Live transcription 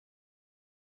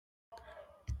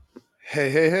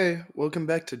Hey, welcome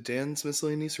back to Dan's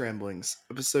Miscellaneous Ramblings,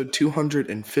 episode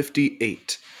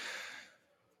 258.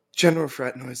 General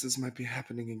frat noises might be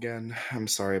happening again. I'm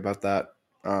sorry about that.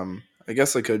 I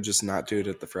guess I could just not do it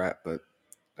at the frat, but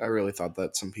I really thought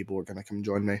that some people were gonna come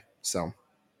join me, so,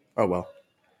 oh well.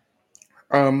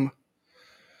 Um,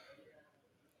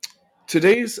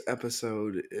 Today's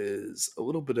episode is a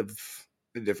little bit of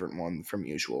a different one from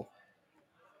usual.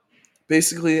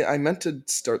 Basically, I meant to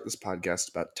start this podcast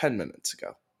about 10 minutes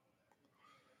ago.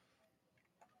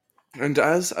 And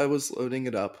as I was loading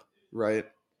it up, right,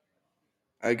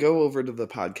 I go over to the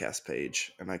podcast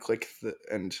page and I click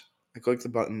the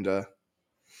button to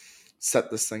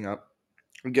set this thing up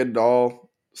and get it all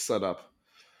set up.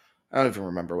 I don't even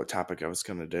remember what topic I was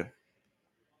gonna do.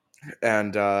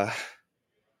 And I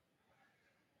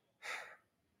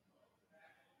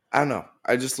don't know.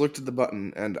 I just looked at the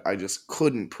button and I just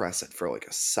couldn't press it for like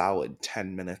a solid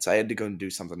 10 minutes. I had to go and do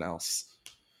something else.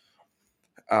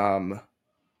 Um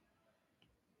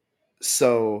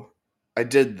so I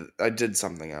did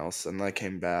something else and I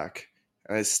came back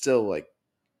and I still like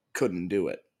couldn't do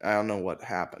it. I don't know what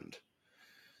happened.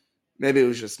 Maybe it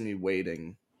was just me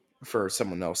waiting for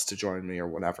someone else to join me or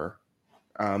whatever.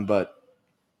 But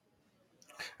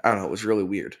I don't know, it was really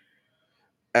weird.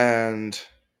 And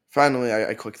finally,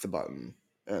 I clicked the button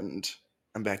and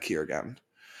I'm back here again.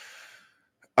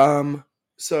 Um,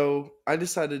 so I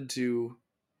decided to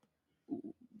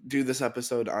do this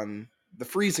episode on the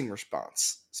freezing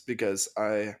response. It's because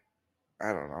I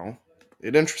don't know,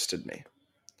 it interested me.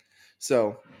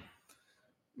 So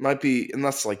might be,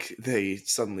 unless like they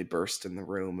suddenly burst in the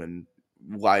room and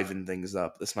liven things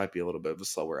up, this might be a little bit of a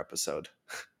slower episode.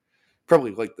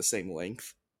 Probably like the same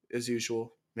length as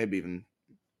usual, maybe even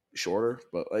shorter,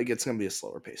 but like it's gonna be a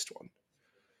slower paced one.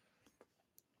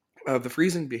 The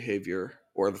freezing behavior,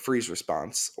 or the freeze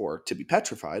response, or to be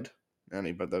petrified,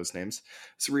 any but those names,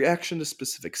 is a reaction to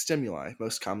specific stimuli,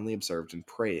 most commonly observed in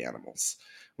prey animals.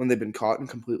 When they've been caught and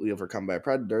completely overcome by a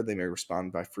predator, they may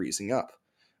respond by freezing up,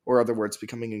 or other words,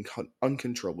 becoming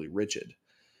uncontrollably rigid.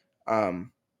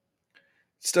 Um,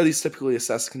 Studies typically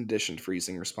assess conditioned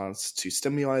freezing response to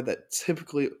stimuli that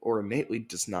typically or innately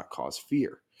does not cause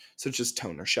fear, such as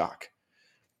tone or shock.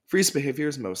 Freeze behavior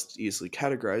is most easily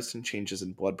categorized in changes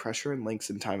in blood pressure and lengths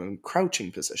in time in crouching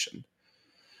position,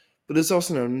 but is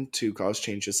also known to cause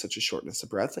changes such as shortness of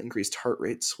breath, increased heart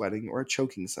rate, sweating, or a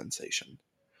choking sensation.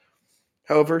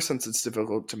 However, since it's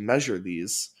difficult to measure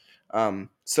these,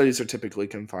 studies are typically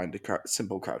confined to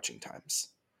simple crouching times.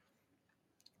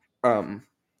 Um,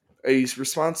 a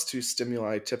response to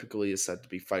stimuli typically is said to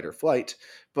be fight or flight,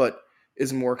 but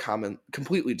is more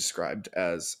completely described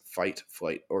as fight,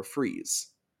 flight, or freeze.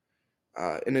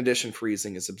 In addition,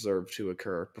 freezing is observed to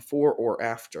occur before or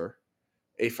after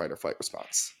a fight or flight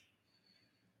response.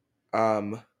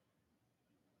 Um,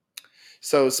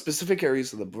 so, specific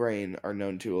areas of the brain are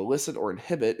known to elicit or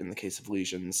inhibit, in the case of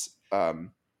lesions,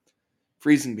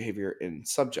 freezing behavior in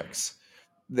subjects.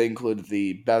 They include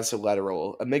the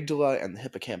basolateral amygdala and the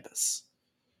hippocampus.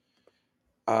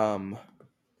 Um,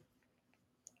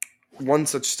 One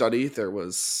such study, they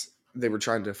were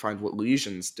trying to find what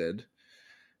lesions did.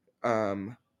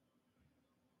 Um,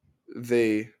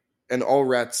 they and all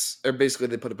rats, or basically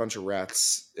they put a bunch of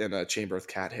rats in a chamber with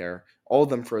cat hair. All of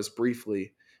them froze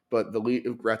briefly, but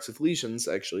the rats with lesions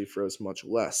actually froze much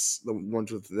less. The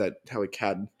ones with that how it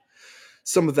had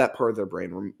some of that part of their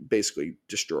brain were basically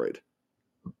destroyed.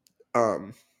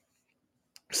 Um,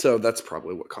 so that's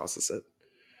probably what causes it.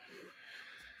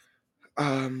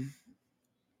 Um,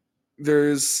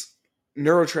 there's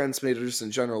neurotransmitters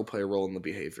in general play a role in the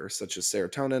behavior, such as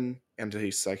serotonin,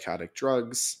 antipsychotic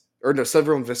drugs, or no,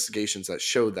 several investigations that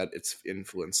show that it's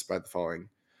influenced by the following: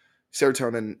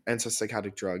 serotonin,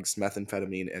 antipsychotic drugs,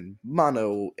 methamphetamine, and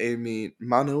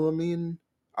monoamine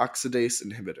oxidase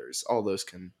inhibitors. All those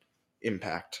can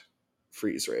impact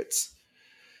freeze rates.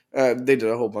 They did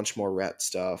a whole bunch more rat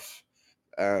stuff,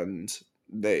 and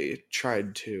they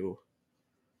tried to.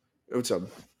 What's up?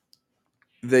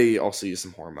 They also use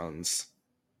some hormones.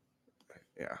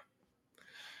 Yeah.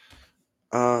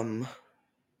 Um,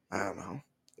 I don't know.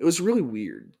 It was really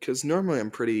weird because normally I'm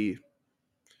pretty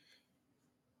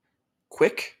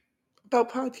quick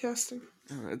about podcasting.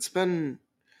 It's been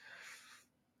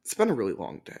a really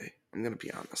long day. I'm gonna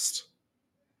be honest.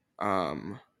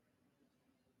 Um,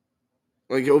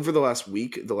 like over the last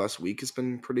week has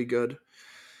been pretty good,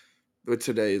 but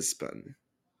today's been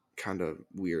kind of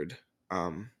weird.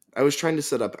 I'm trying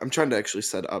to actually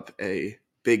set up a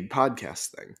big podcast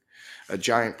thing, a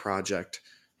giant project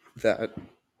that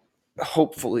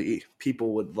hopefully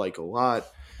people would like a lot.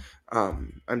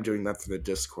 I'm doing that through the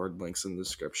Discord, links in the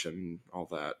description, all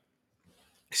that.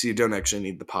 So you don't actually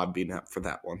need the Podbean app for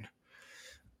that one.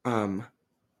 And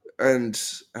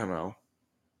I don't know,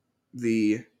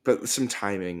 but some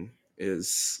timing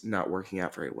is not working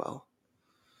out very well.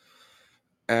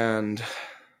 And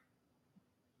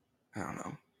I don't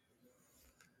know.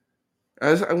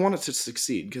 I want it to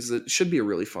succeed because it should be a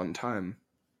really fun time.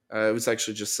 It was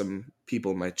actually just some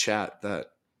people in my chat that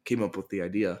came up with the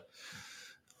idea.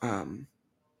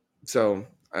 So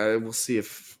I will see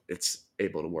if it's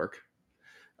able to work.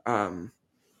 Oh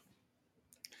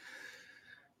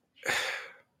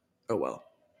well.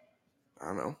 I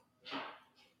don't know.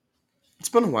 It's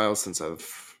been a while since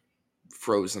I've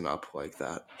frozen up like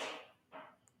that.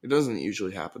 It doesn't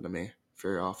usually happen to me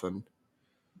very often.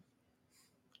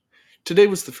 Today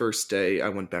was the first day I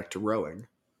went back to rowing,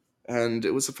 and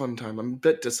it was a fun time. I'm a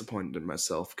bit disappointed in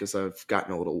myself because I've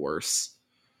gotten a little worse.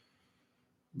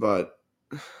 But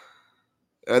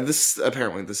this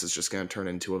is just going to turn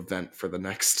into a vent for the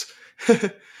next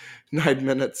 9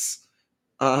 minutes.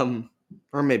 Or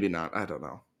maybe not. I don't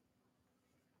know.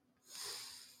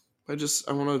 I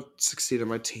want to succeed in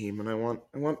my team, and I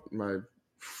want my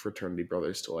fraternity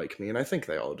brothers to like me, and I think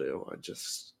they all do.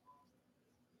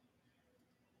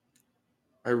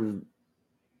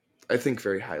 I think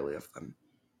very highly of them,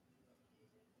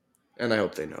 and I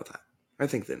hope they know that. I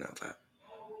think they know that.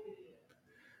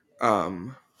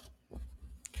 And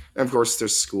of course,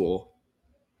 there's school.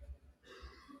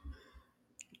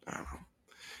 I don't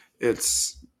know.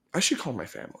 I should call my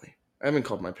family. I haven't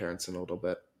called my parents in a little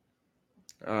bit.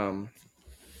 I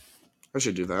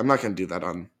should do that. I'm not going to do that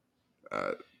on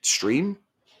stream.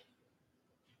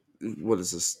 What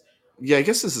is this? Yeah, I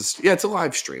guess this is. Yeah, it's a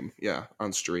live stream. Yeah,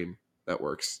 on stream. That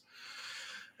works.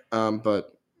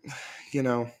 But you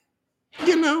know,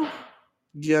 you know,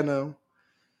 you know,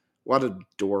 a lot of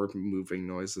door moving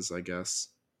noises, I guess.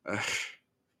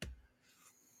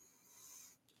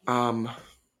 Um,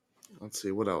 let's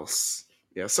see what else.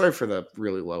 Yeah, sorry for the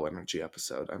really low energy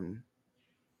episode.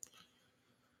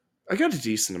 I got a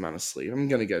decent amount of sleep. I'm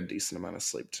gonna get a decent amount of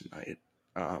sleep tonight.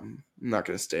 I'm not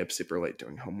gonna stay up super late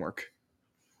doing homework.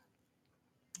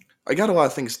 I got a lot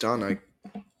of things done. I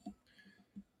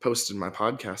posted my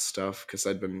podcast stuff because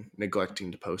I'd been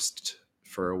neglecting to post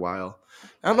for a while.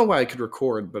 I don't know why I could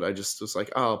record, but I just was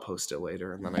like, oh, I'll post it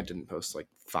later. And then I didn't post like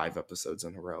 5 episodes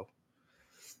in a row.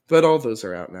 But all those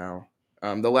are out now.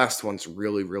 The last one's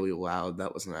really, really loud.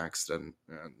 That was an accident.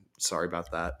 And sorry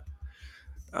about that.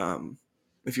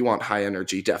 If you want high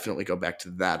energy, definitely go back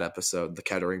to that episode, the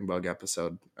Kettering Bug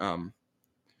episode.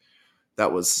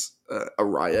 That was a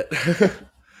riot.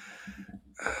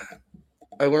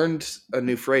 I learned a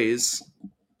new phrase.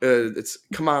 It's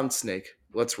 "Come on, snake,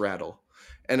 let's rattle,"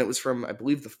 and it was from, I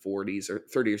believe, the 40s or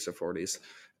 30s or 40s,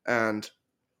 and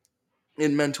it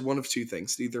meant one of two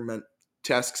things. It either meant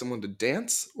to ask someone to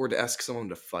dance or to ask someone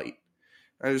to fight.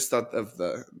 I just thought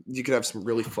you could have some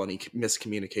really funny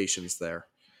miscommunications there.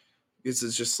 This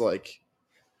is just like,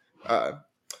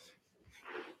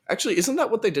 actually, isn't that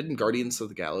what they did in Guardians of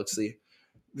the Galaxy?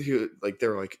 They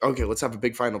were like, okay, let's have a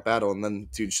big final battle, and then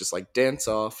dude's just like, dance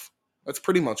off. That's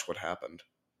pretty much what happened.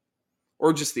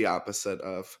 Or just the opposite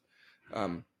of,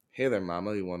 hey there,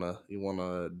 mama, you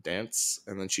wanna dance?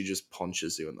 And then she just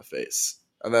punches you in the face.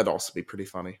 And that'd also be pretty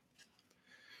funny.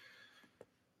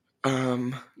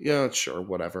 Yeah, sure,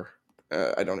 whatever.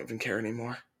 I don't even care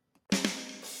anymore.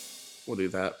 We'll do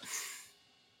that.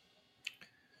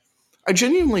 I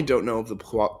genuinely don't know if the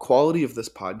quality of this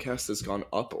podcast has gone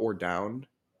up or down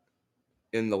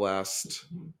in the last,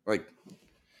 like,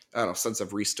 I don't know, since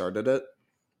I've restarted it.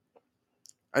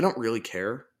 I don't really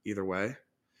care either way,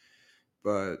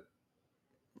 but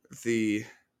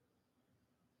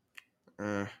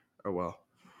oh well.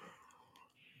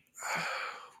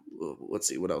 Let's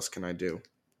see, what else can I do?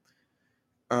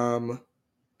 I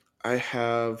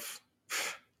have.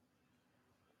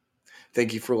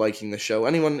 Thank you for liking the show.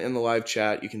 Anyone in the live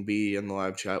chat, you can be in the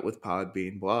live chat with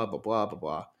Podbean. Blah blah blah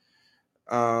blah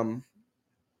blah.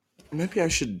 Maybe I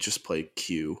should just play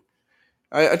Q.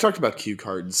 I talked about Q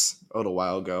cards a little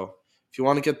while ago. If you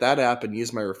want to get that app and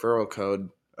use my referral code,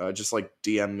 just like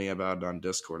DM me about it on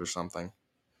Discord or something.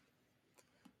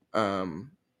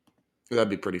 That'd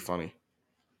be pretty funny.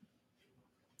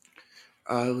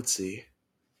 Let's see.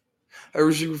 I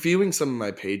was reviewing some of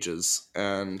my pages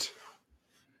and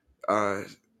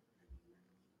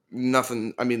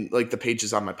nothing. I mean, like the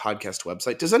pages on my podcast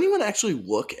website. Does anyone actually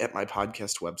look at my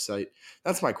podcast website?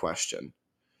 That's my question.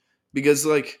 Because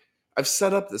like I've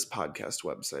set up this podcast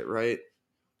website, right?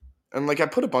 And like I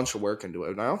put a bunch of work into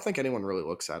it, and I don't think anyone really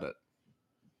looks at it.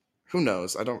 Who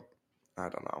knows? I don't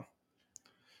know.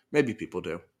 Maybe people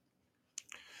do.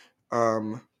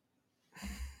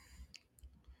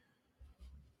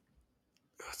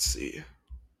 Let's see.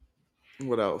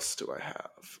 What else do I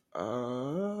have?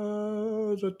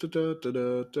 Da, da, da, da,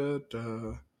 da, da,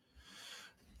 da.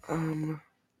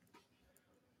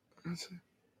 Let's see.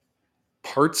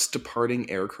 Parts departing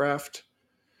aircraft.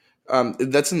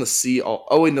 That's in the sea.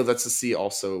 Oh wait, no, that's the sea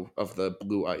also of the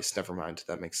blue ice. Never mind,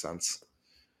 that makes sense.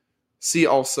 Sea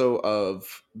also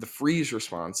of the freeze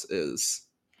response is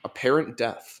apparent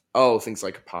death. Oh, things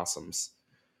like opossums.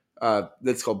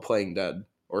 That's called playing dead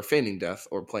or feigning death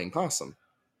or playing possum.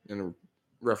 In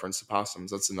reference to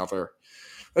possums, that's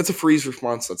a freeze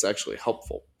response that's actually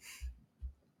helpful.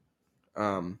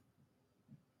 Um,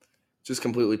 just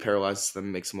completely paralyzes them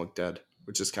and makes them look dead,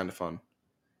 which is kind of fun.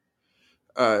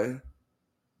 Uh,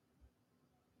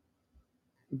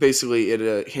 Basically,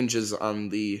 it hinges on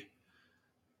the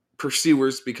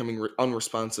pursuers becoming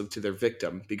unresponsive to their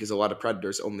victim because a lot of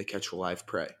predators only catch live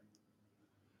prey,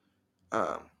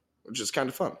 which is kind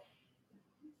of fun.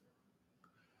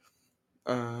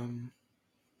 Um,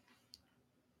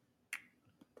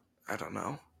 I don't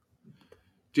know.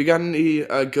 Do you got any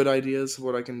good ideas of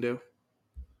what I can do?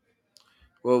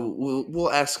 Well,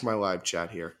 we'll ask my live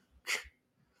chat here.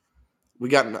 We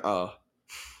got an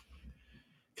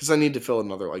because I need to fill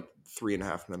another like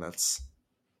 3.5 minutes,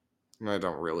 and I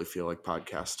don't really feel like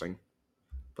podcasting,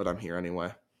 but I'm here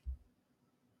anyway.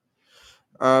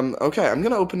 Okay, I'm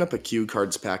gonna open up a cue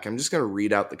cards pack. I'm just gonna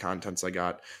read out the contents I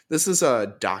got. This is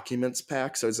a documents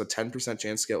pack, so it's a 10%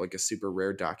 chance to get like a super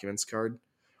rare documents card.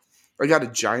 I got a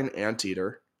giant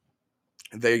anteater.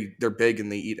 They're big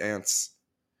and they eat ants.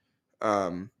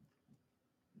 Um,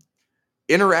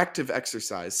 Interactive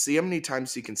exercise. See how many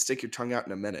times you can stick your tongue out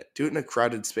in a minute. Do it in a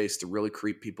crowded space to really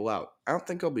creep people out. I don't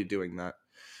think I'll be doing that.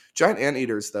 Giant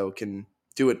anteaters, though, can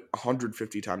do it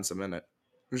 150 times a minute,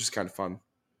 which is kind of fun.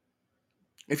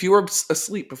 If you were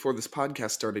asleep before this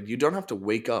podcast started, you don't have to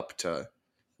wake up to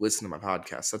listen to my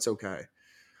podcast. That's okay.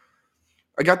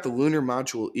 I got the Lunar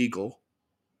Module Eagle,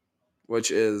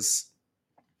 which is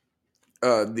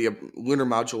the lunar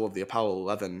module of the Apollo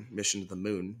 11 mission to the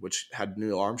moon, which had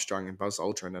Neil Armstrong and Buzz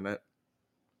Aldrin in it.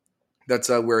 That's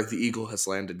where the eagle has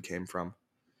landed came from.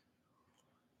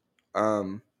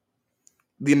 The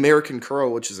American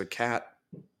Curl, which is a cat,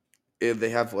 they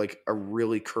have like a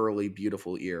really curly,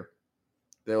 beautiful ear.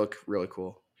 They look really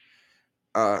cool.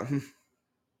 I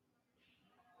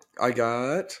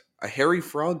got a hairy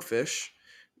frogfish.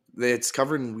 It's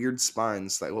covered in weird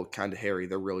spines that look kind of hairy.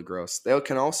 They're really gross. They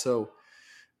can also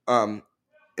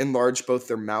enlarge both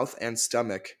their mouth and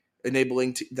stomach,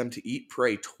 enabling them to eat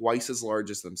prey twice as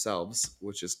large as themselves,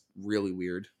 which is really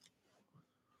weird.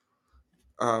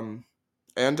 And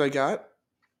I got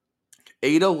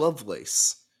Ada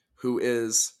Lovelace, who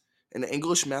is an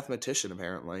English mathematician,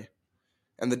 apparently,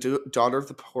 and the daughter of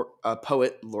the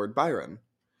poet Lord Byron,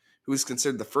 who was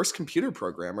considered the first computer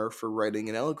programmer for writing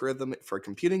an algorithm for a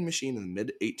computing machine in the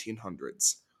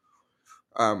mid-1800s.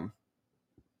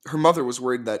 Her mother was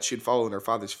worried that she'd follow in her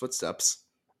father's footsteps,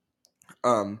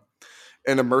 and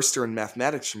immersed her in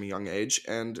mathematics from a young age,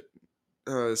 and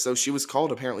so she was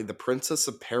called, apparently, the Princess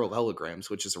of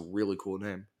Parallelograms, which is a really cool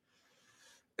name.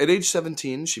 At age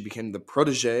 17, she became the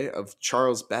protege of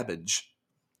Charles Babbage,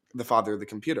 the father of the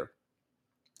computer.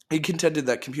 He contended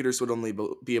that computers would only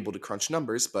be able to crunch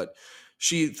numbers, but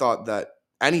she thought that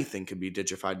anything could be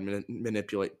digified and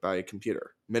manipulated by a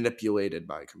computer.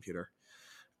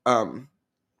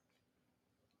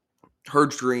 Her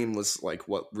dream was like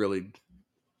what really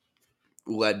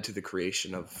led to the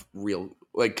creation of real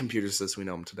like computers as we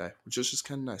know them today, which is just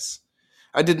kind of nice.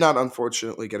 I did not,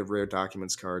 unfortunately, get a rare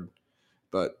documents card,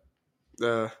 but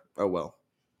oh well.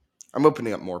 I'm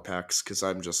opening up more packs because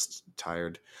I'm just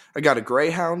tired. I got a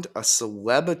Greyhound, a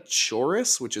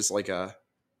Celebachoris, which is like a,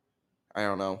 I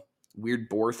don't know, weird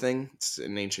boar thing. It's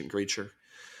an ancient creature.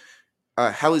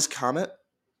 Halley's Comet,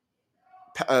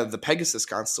 the Pegasus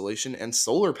constellation, and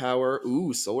solar power.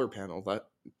 Ooh, solar panel.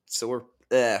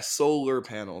 Solar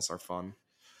panels are fun.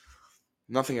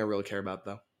 Nothing I really care about,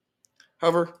 though.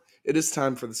 However, it is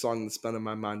time for the song that's been in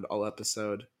my mind all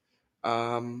episode.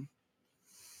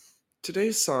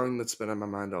 Today's song that's been on my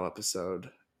mind all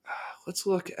episode. Let's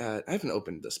look at. I haven't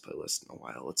opened this playlist in a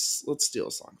while. Let's steal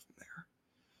a song from there.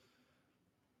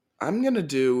 I'm gonna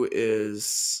do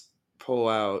is pull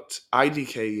out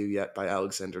 "IDKU Yet" by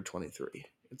Alexander 23.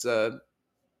 It's a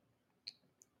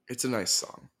nice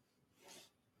song.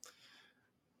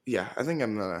 Yeah, I think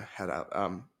I'm gonna head out.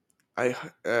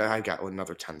 I got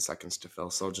another 10 seconds to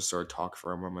fill, so I'll just sort of talk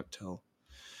for a moment till.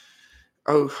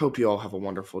 I hope you all have a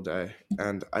wonderful day,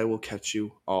 and I will catch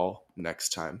you all next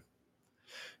time.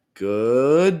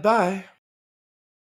 Goodbye.